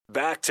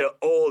Back to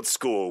old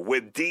school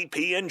with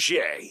DP and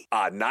J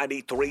on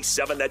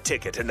 93.7 The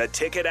Ticket and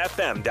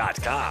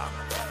theticketfm.com.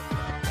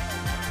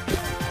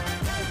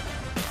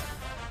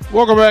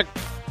 Welcome back.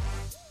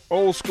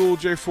 Old school.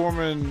 Jay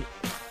Foreman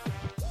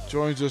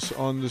joins us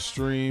on the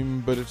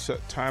stream, but it's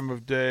that time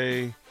of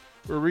day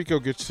where Rico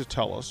gets to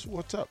tell us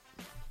what's up.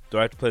 Do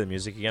I have to play the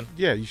music again?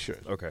 Yeah, you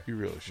should. Okay. You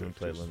really should.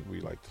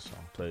 We like the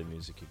song. Play the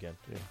music again.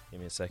 Yeah.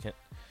 Give me a second.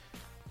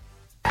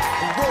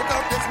 Woke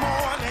up this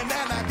morning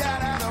and I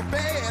got out of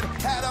bed.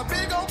 Had a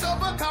big old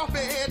cup of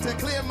coffee to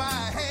clear my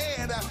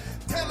head.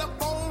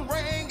 Telephone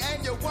rang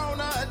and you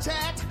wanna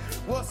chat?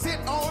 Well, sit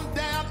on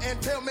down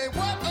and tell me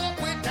what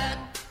up with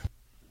that.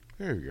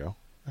 There you go.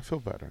 I feel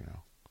better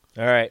now.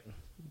 All right.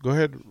 Go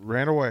ahead.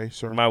 Ran away,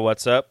 sir. My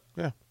what's up?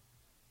 Yeah.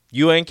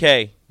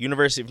 UNK,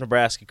 University of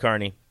Nebraska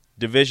Kearney,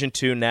 Division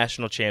II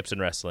national champs in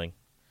wrestling.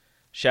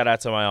 Shout out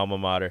to my alma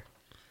mater.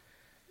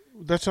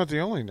 That's not the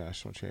only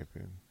national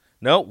champion.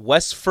 No,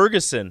 West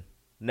Ferguson,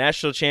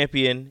 national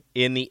champion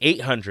in the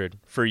 800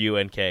 for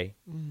UNK.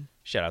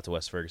 Shout out to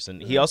West Ferguson.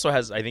 He also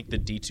has, I think, the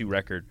D2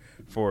 record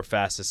for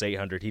fastest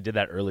 800. He did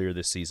that earlier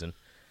this season.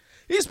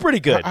 He's pretty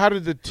good. How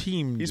did the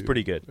team He's do?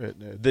 pretty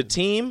good. The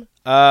team,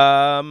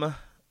 I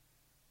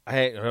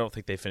don't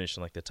think they finished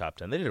in like the top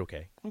 10. They did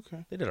okay.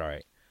 Okay. They did all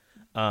right.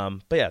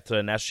 But yeah,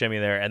 the national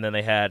champion there. And then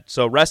they had,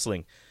 so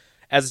wrestling.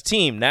 As a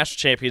team, national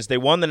champions, they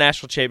won the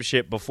national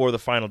championship before the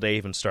final day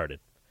even started.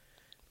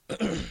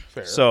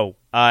 Fair. So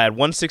at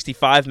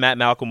 165, Matt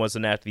Malcolm was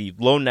the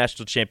lone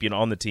national champion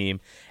on the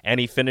team, and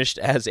he finished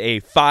as a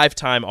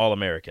 5-time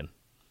All-American.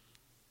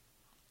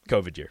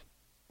 COVID year.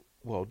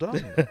 Well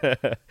done.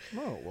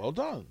 Well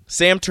done.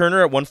 Sam Turner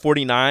at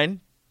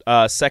 149,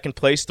 second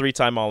place,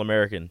 3-time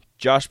All-American.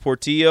 Josh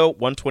Portillo,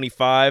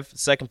 125,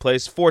 second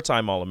place,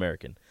 4-time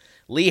All-American.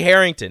 Lee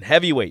Harrington,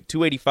 heavyweight,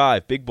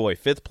 285, big boy,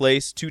 5th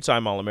place,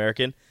 2-time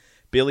All-American.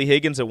 Billy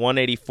Higgins at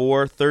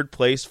 184, 3rd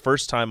place,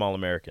 1st-time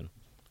All-American.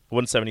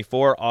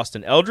 174,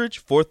 Austin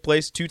Eldridge, 4th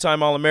place,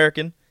 2-time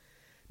All-American.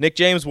 Nick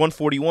James,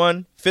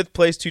 141, 5th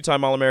place,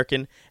 2-time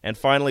All-American. And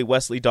finally,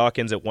 Wesley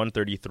Dawkins at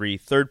 133,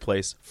 3rd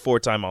place,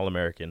 4-time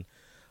All-American.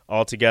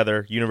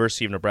 Altogether,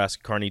 University of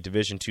Nebraska Kearney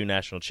Division II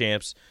national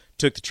champs,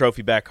 took the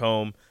trophy back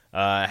home,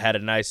 had a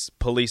nice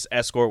police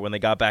escort when they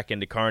got back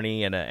into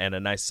Kearney, and a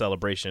nice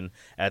celebration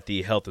at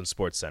the Health and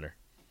Sports Center.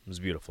 It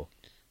was beautiful.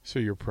 So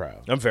you're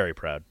proud. I'm very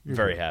proud. You're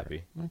very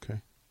happy. Proud.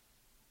 Okay.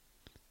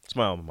 It's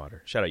my alma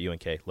mater. Shout out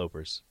UNK,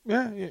 Lopers.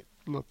 Yeah.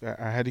 Look,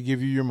 I had to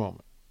give you your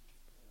moment.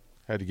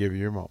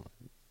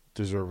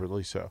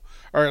 Deservedly so.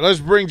 All right, let's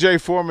bring Jay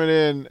Foreman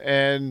in.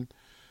 And,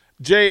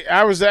 Jay,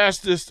 I was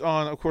asked this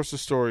on, of course, the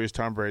story is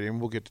Tom Brady, and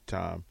we'll get to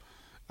Tom.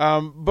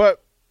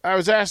 But I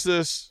was asked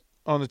this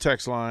on the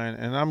text line,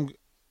 and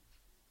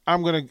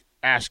I'm going to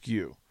ask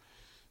you.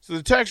 So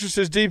the texter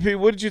says, DP,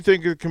 what did you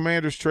think of the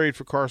Commanders' trade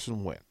for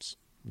Carson Wentz?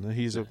 And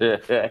he's a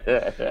that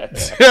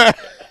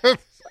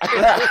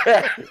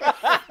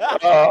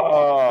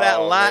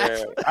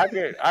laugh.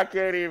 Man. I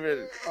can't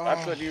even.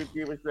 I couldn't even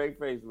keep a straight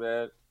face,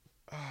 man.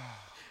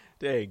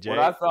 Dang, Jay. When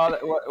I saw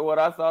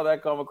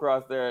that come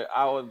across there,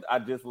 I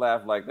just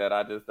laughed like that.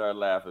 I just started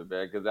laughing,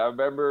 man, because I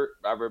remember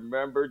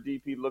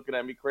DP looking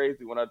at me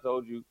crazy when I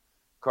told you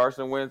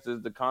Carson Wentz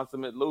is the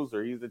consummate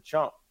loser. He's a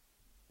chump.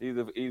 He's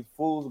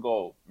fool's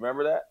gold.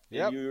 Remember that?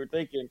 Yep. And you were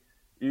thinking,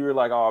 you were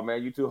like, oh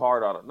man, you too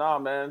hard on him. Nah,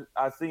 man,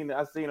 I've seen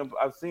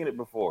it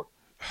before.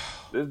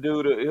 This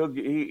dude, he'll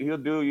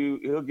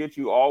get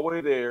you all the way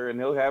there, and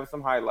he'll have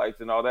some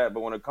highlights and all that. But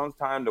when it comes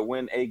time to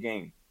win a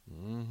game,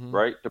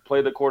 right, to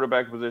play the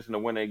quarterback position to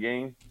win a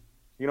game,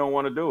 you don't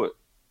want to do it.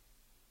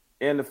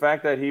 And the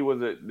fact that he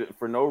was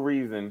for no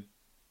reason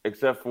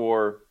except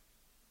for,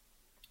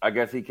 I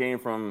guess he came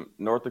from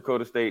North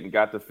Dakota State and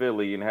got to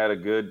Philly and had a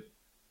good,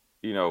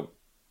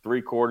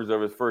 3/4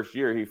 of his first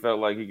year, he felt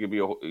like he could be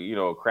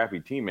a crappy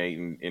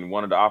teammate and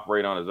wanted to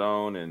operate on his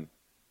own. And,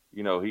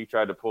 he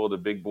tried to pull the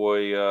big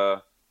boy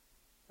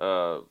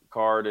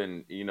card.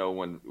 And,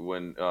 when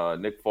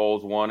Nick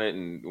Foles won it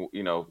and,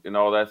 and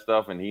all that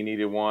stuff, and he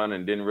needed one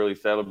and didn't really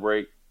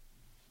celebrate,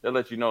 that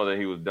lets you know that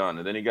he was done.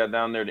 And then he got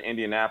down there to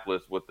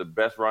Indianapolis with the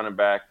best running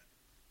back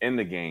in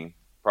the game,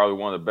 probably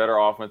one of the better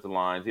offensive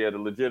lines. He had the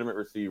legitimate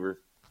receivers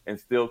and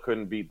still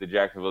couldn't beat the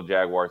Jacksonville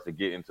Jaguars to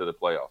get into the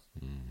playoffs.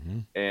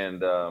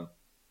 And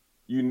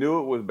you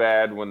knew it was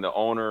bad when the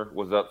owner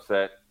was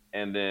upset.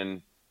 And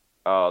then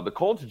the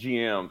Colts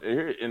GM,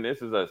 and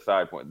this is a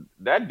side point,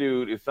 that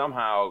dude is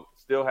somehow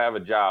still have a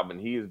job, and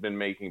he has been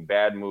making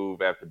bad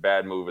move after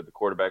bad move at the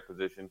quarterback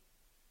position.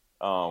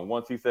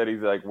 Once he said he's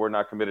like, we're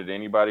not committed to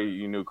anybody,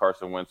 you knew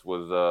Carson Wentz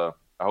was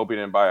I hope he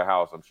didn't buy a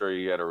house. I'm sure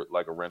he had a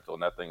rental,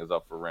 and that thing is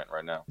up for rent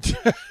right now.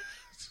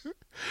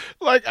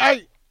 Like,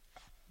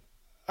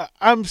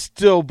 I'm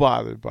still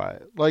bothered by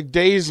it. Like,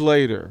 days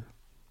later,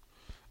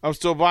 I'm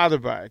still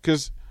bothered by it.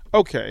 Because,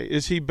 okay,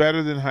 is he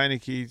better than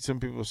Heineke? Some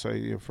people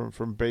say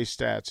from base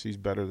stats, he's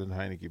better than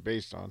Heineke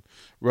based on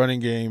running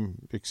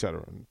game, et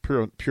cetera, and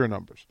pure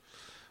numbers.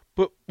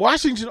 But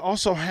Washington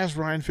also has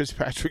Ryan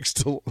Fitzpatrick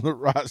still on the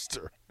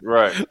roster.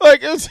 Right.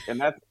 Like,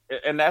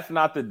 And that's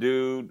not the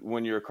dude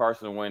when you're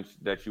Carson Wentz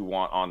that you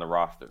want on the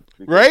roster,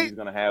 because Right? He's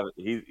gonna have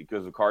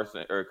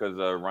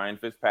Ryan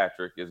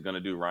Fitzpatrick is gonna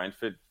do Ryan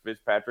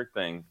Fitzpatrick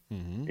things,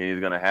 and he's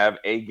gonna have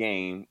a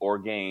game or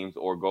games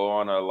or go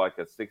on a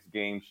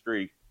 6-game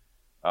streak,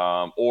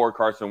 or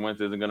Carson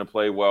Wentz isn't gonna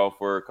play well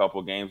for a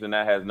couple games, and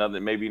that has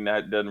nothing. Maybe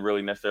that doesn't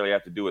really necessarily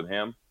have to do with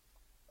him.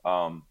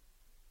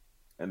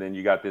 And then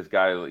you got this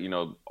guy,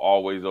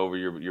 always over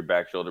your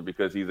back shoulder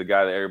because he's a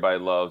guy that everybody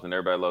loves, and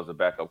everybody loves a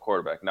backup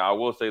quarterback. Now, I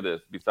will say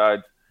this.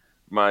 Besides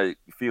my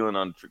feeling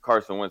on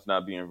Carson Wentz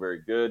not being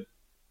very good,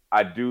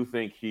 I do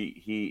think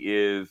he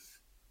is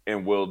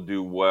and will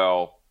do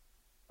well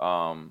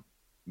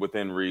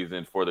within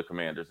reason for the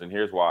Commanders. And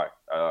here's why.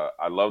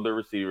 I love the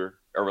receiver.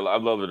 I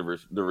love the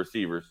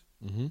receivers.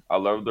 Mm-hmm. I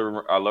love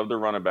the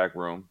running back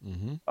room.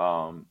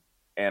 Mm-hmm.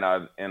 And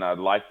I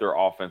like their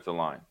offensive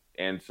line.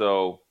 And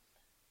so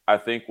I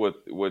think with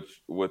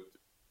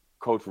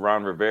Coach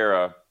Ron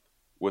Rivera,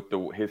 with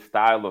his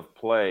style of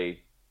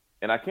play,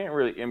 and I can't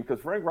really, because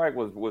Frank Reich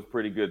was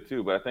pretty good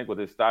too, but I think with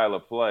his style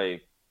of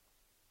play,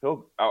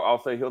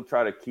 I'll say he'll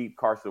try to keep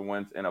Carson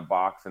Wentz in a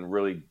box and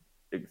really,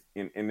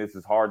 and this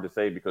is hard to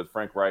say because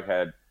Frank Reich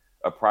had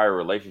a prior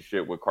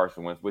relationship with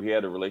Carson Wentz, but he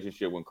had a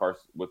relationship with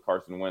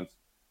Carson Wentz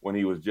when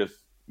he was just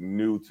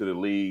new to the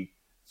league,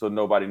 so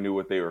nobody knew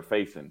what they were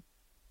facing.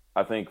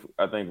 I think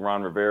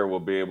Ron Rivera will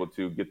be able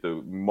to get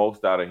the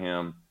most out of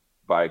him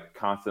by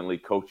constantly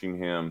coaching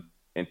him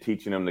and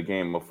teaching him the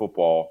game of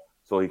football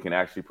so he can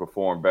actually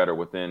perform better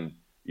within,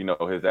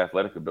 his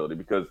athletic ability,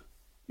 because,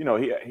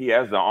 he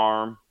has the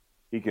arm,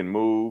 he can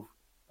move.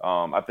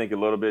 I think a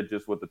little bit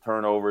just with the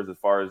turnovers as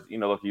far as,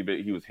 look,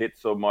 he was hit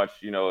so much,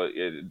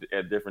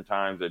 at different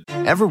times.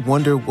 Ever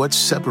wonder what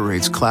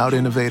separates cloud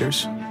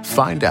innovators?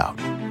 Find out.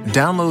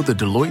 Download the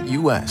Deloitte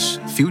US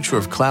Future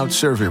of Cloud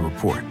Survey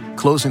Report,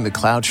 closing the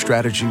cloud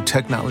strategy,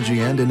 technology,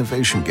 and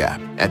innovation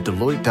gap at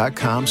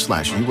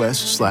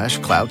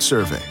Deloitte.com/US/cloud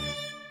survey.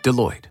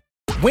 Deloitte.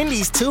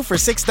 Wendy's 2 for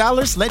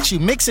 $6 lets you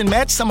mix and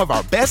match some of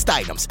our best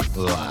items,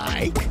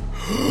 like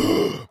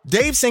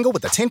Dave Single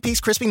with a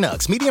 10-piece crispy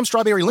nugs, medium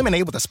strawberry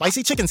lemonade with a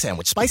spicy chicken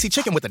sandwich, spicy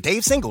chicken with a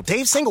Dave Single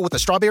with a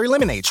strawberry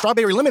lemonade,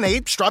 strawberry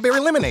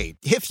lemonade,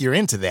 if you're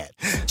into that.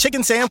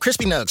 Chicken Sam,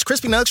 crispy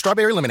nugs,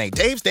 strawberry lemonade,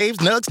 Dave's,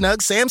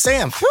 nugs,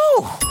 Sam.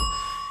 Phew!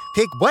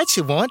 Pick what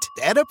you want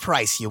at a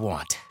price you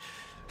want.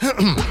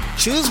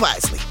 Choose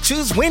wisely.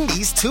 Choose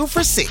Wendy's 2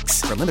 for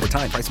 $6. For a limited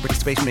time, price and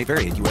participation may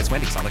vary at U.S.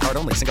 Wendy's. On the card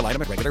only. Single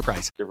item at regular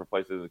price. Different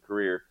places in the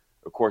career,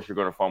 of course, you're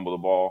going to fumble the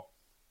ball.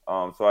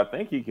 So I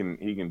think he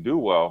can do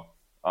well.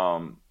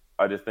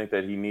 I just think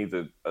that he needs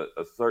a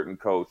certain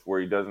coach where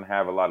he doesn't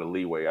have a lot of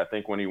leeway. I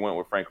think when he went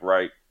with Frank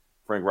Reich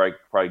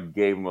probably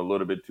gave him a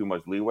little bit too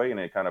much leeway, and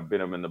it kind of bit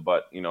him in the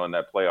butt, in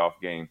that playoff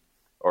game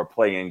or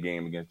play-in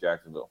game against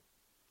Jacksonville.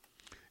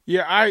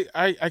 Yeah,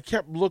 I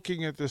kept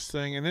looking at this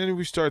thing, and then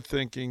we start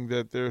thinking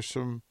that there's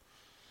some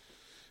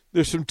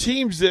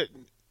teams that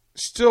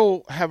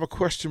still have a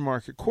question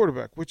mark at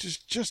quarterback, which is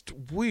just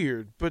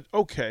weird. But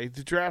okay,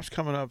 the draft's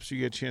coming up, so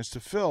you get a chance to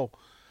fill.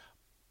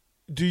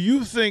 Do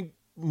you think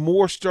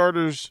more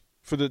starters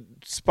for the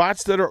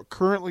spots that are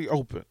currently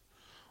open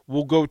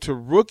will go to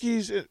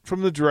rookies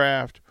from the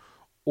draft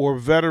or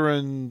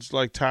veterans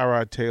like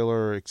Tyrod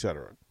Taylor, et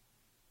cetera?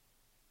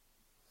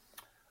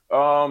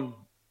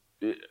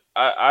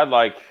 I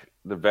like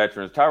the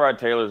veterans. Tyrod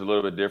Taylor is a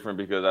little bit different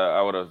because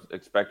I would have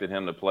expected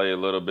him to play a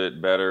little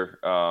bit better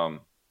down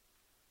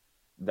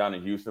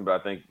in Houston. But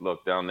I think,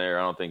 look, down there,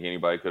 I don't think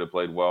anybody could have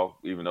played well,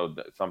 even though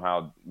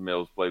somehow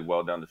Mills played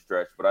well down the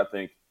stretch. But I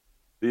think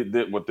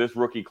with this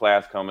rookie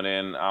class coming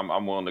in,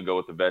 I'm willing to go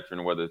with the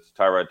veteran, whether it's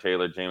Tyrod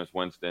Taylor, Jameis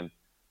Winston.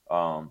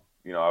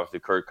 Obviously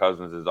Kirk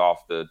Cousins is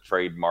off the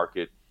trade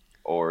market.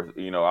 Or,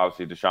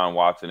 obviously Deshaun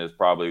Watson is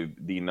probably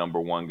the number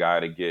one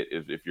guy to get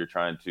if you're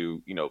trying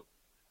to,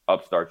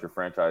 upstart your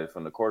franchise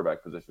from the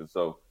quarterback position.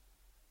 So,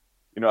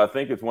 I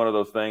think it's one of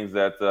those things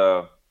that,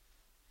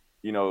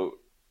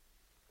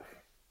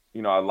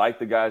 I like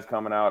the guys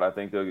coming out. I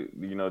think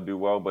they'll, do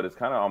well, but it's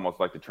kind of almost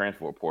like the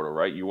transfer portal,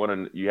 right?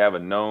 You have a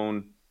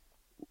known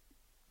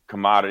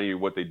commodity,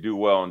 what they do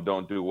well and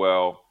don't do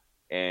well,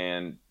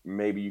 and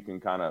maybe you can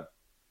kind of,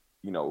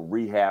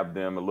 rehab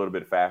them a little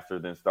bit faster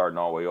than starting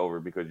all the way over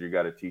because you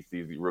got to teach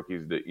these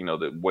rookies the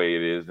way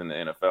it is in the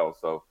NFL.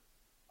 So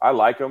I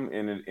like them,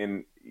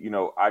 and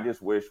I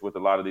just wish with a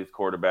lot of these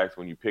quarterbacks,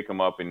 when you pick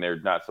them up and they're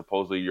not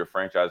supposedly your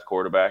franchise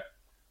quarterback,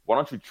 why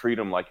don't you treat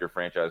them like your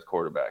franchise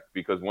quarterback?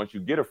 Because once you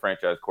get a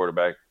franchise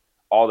quarterback,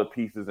 all the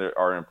pieces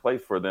are in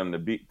place for them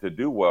to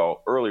do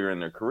well earlier in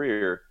their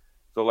career.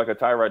 So like a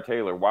Tyrod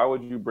Taylor, why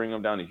would you bring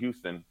him down to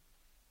Houston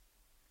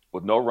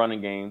with no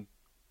running game?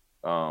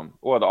 The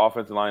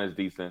offensive line is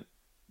decent,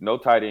 no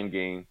tight end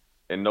game,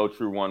 and no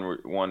true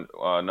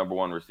number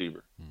one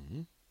receiver.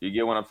 Mm-hmm. You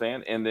get what I'm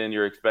saying? And then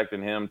you're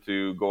expecting him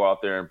to go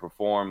out there and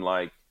perform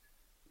like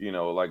a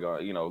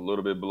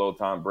little bit below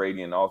Tom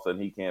Brady, and all of a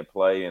sudden he can't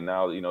play, and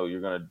now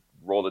you're going to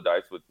roll the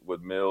dice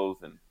with Mills,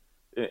 and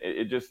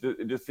it just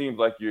seems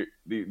like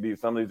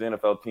some of these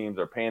NFL teams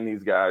are paying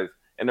these guys,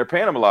 and they're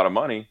paying him a lot of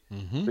money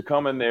to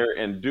come in there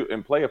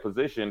and play a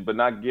position, but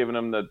not giving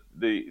them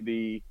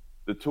the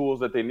tools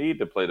that they need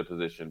to play the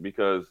position,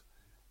 because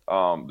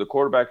the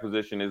quarterback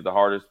position is the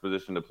hardest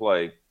position to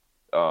play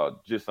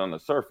just on the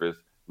surface,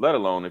 let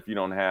alone if you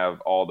don't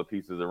have all the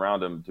pieces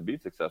around him to be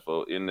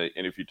successful. And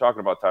if you're talking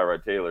about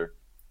Tyrod Taylor,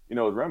 you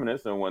know, it's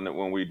reminiscent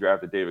when we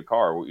drafted David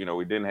Carr. You know,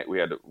 we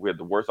had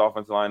the worst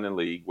offensive line in the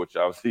league, which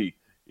obviously,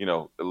 you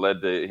know,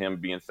 led to him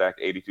being sacked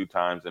 82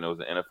 times, and it was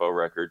an NFL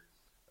record.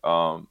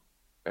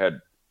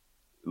 Had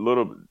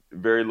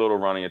very little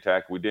running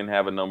attack. We didn't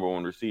have a number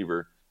one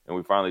receiver, and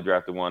we finally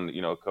drafted one,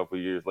 you know, a couple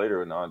of years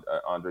later in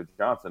Andre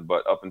Johnson.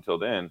 But up until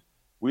then,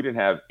 we didn't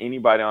have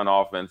anybody on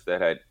offense that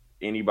had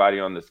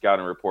anybody on the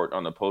scouting report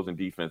on the opposing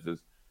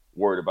defenses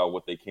worried about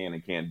what they can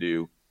and can't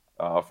do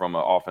from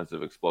an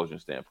offensive explosion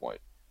standpoint.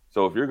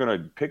 So if you're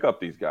going to pick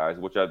up these guys,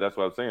 that's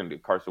what I was saying,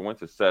 Carson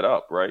Wentz is set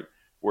up, right,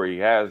 where he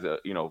has,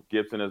 you know,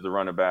 Gibson as the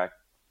running back,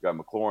 you got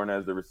McLaurin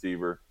as the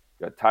receiver,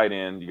 you got tight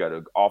end, you got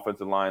an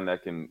offensive line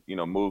that can, you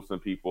know, move some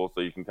people, so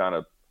you can kind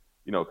of,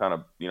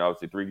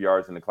 obviously 3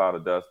 yards in the cloud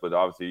of dust, but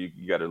obviously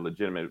you got a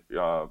legitimate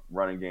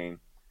running game.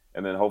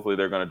 And then hopefully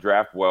they're going to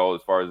draft well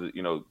as far as,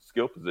 you know,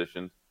 skill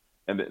positions.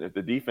 And then if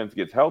the defense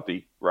gets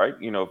healthy, right,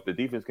 you know, if the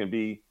defense can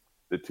be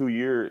the 2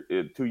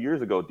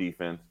 years ago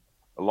defense,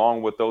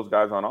 along with those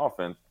guys on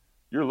offense,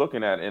 you're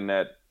looking at in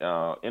that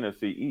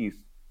NFC East,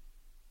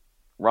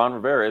 Ron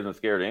Rivera isn't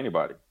scared of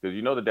anybody, because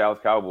you know the Dallas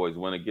Cowboys,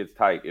 when it gets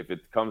tight, if it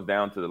comes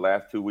down to the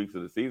last 2 weeks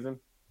of the season,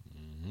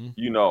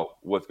 you know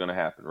what's going to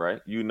happen,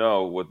 right? You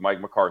know, with Mike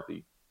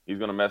McCarthy, he's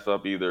going to mess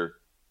up either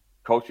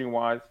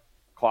coaching-wise,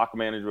 clock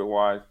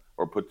management-wise,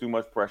 or put too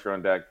much pressure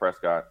on Dak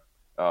Prescott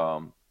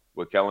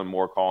with Kellen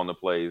Moore calling the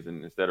plays,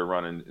 and instead of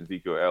running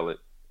Ezekiel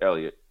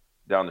Elliott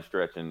down the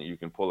stretch, and you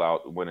can pull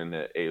out winning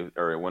the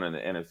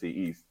NFC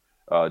East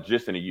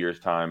just in a year's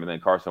time, and then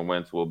Carson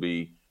Wentz will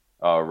be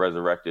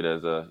resurrected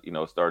as a, you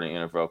know, starting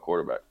NFL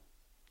quarterback.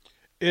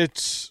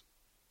 It's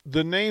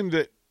the name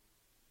that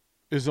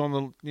is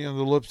on the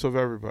lips of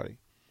everybody.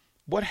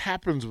 What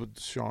happens with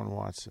Deshaun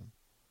Watson?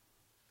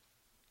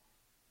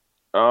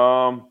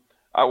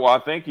 I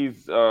think he's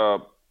he's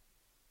going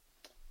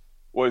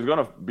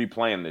to be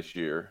playing this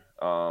year.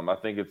 I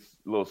think it's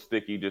a little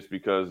sticky just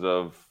because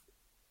of,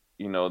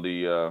 you know,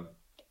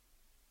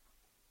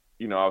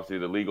 obviously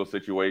the legal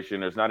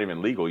situation. It's not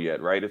even legal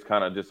yet, right? It's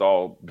kind of just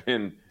all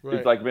been, right.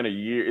 It's like been a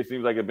year. It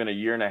seems like it's been a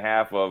year and a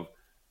half of,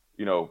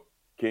 you know,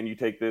 can you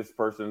take this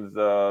person's,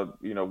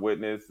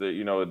 witness that,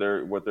 you know,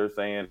 what they're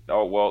saying?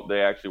 Oh, well,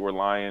 they actually were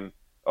lying.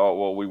 Oh,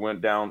 well, we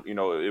went down, you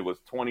know, it was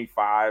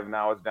 25.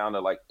 Now it's down to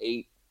like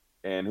 8.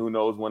 And who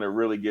knows when it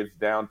really gets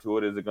down to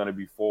it? Is it going to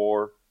be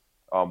 4?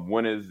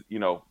 When is, you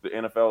know, the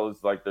NFL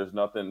is like, there's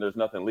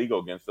nothing legal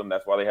against them.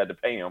 That's why they had to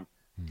pay him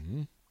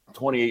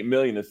 $28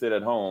 million to sit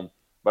at home.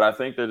 But I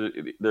think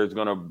that there's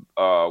going to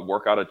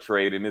work out a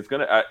trade, and it's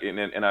going to.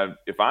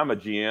 If I'm a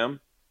GM,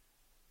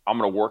 I'm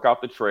going to work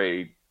out the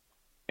trade,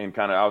 and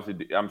kind of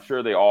obviously, I'm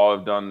sure they all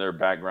have done their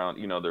background,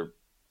 you know, their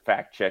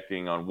fact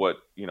checking on what,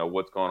 you know,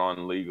 what's going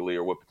on legally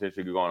or what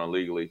potentially could go on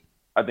illegally.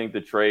 I think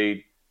the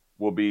trade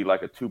will be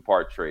like a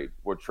 2-part trade.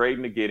 We're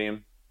trading to get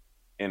him,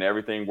 and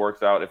everything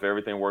works out. If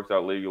everything works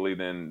out legally,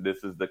 then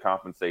this is the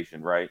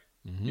compensation, right?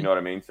 You know what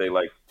I mean? Say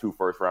like 2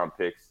 first-round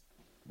picks.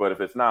 But if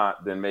it's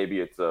not, then maybe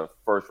it's a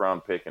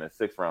 1st-round pick and a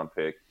 6th-round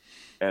pick,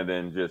 and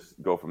then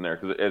just go from there.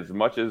 Because as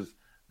much as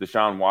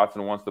Deshaun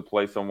Watson wants to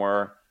play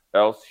somewhere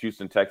else,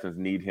 Houston Texans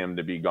need him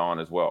to be gone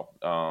as well.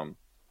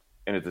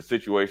 And it's a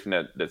situation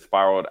that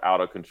spiraled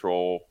out of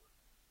control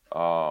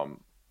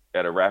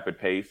at a rapid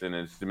pace, and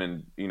it's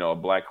been, you know, a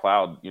black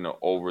cloud, you know,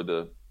 over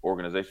the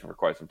organization for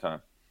quite some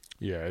time.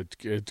 Yeah,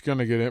 it's going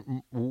to get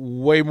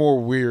way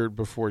more weird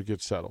before it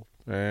gets settled.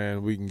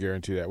 And we can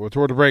guarantee that. We'll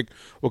throw the break.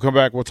 We'll come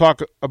back. We'll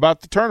talk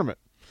about the tournament,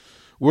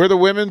 where the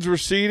women's were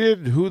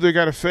seeded, who they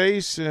got to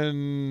face,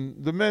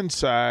 and the men's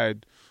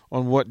side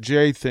on what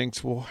Jay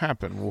thinks will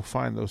happen. We'll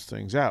find those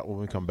things out when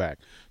we come back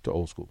to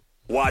Old School.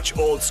 Watch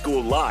Old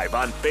School live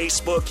on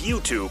Facebook,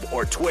 YouTube,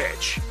 or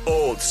Twitch.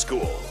 Old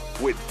School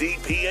with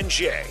DP and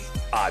J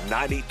on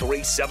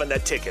 93.7 The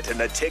Ticket and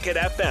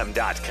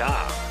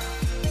theticketfm.com.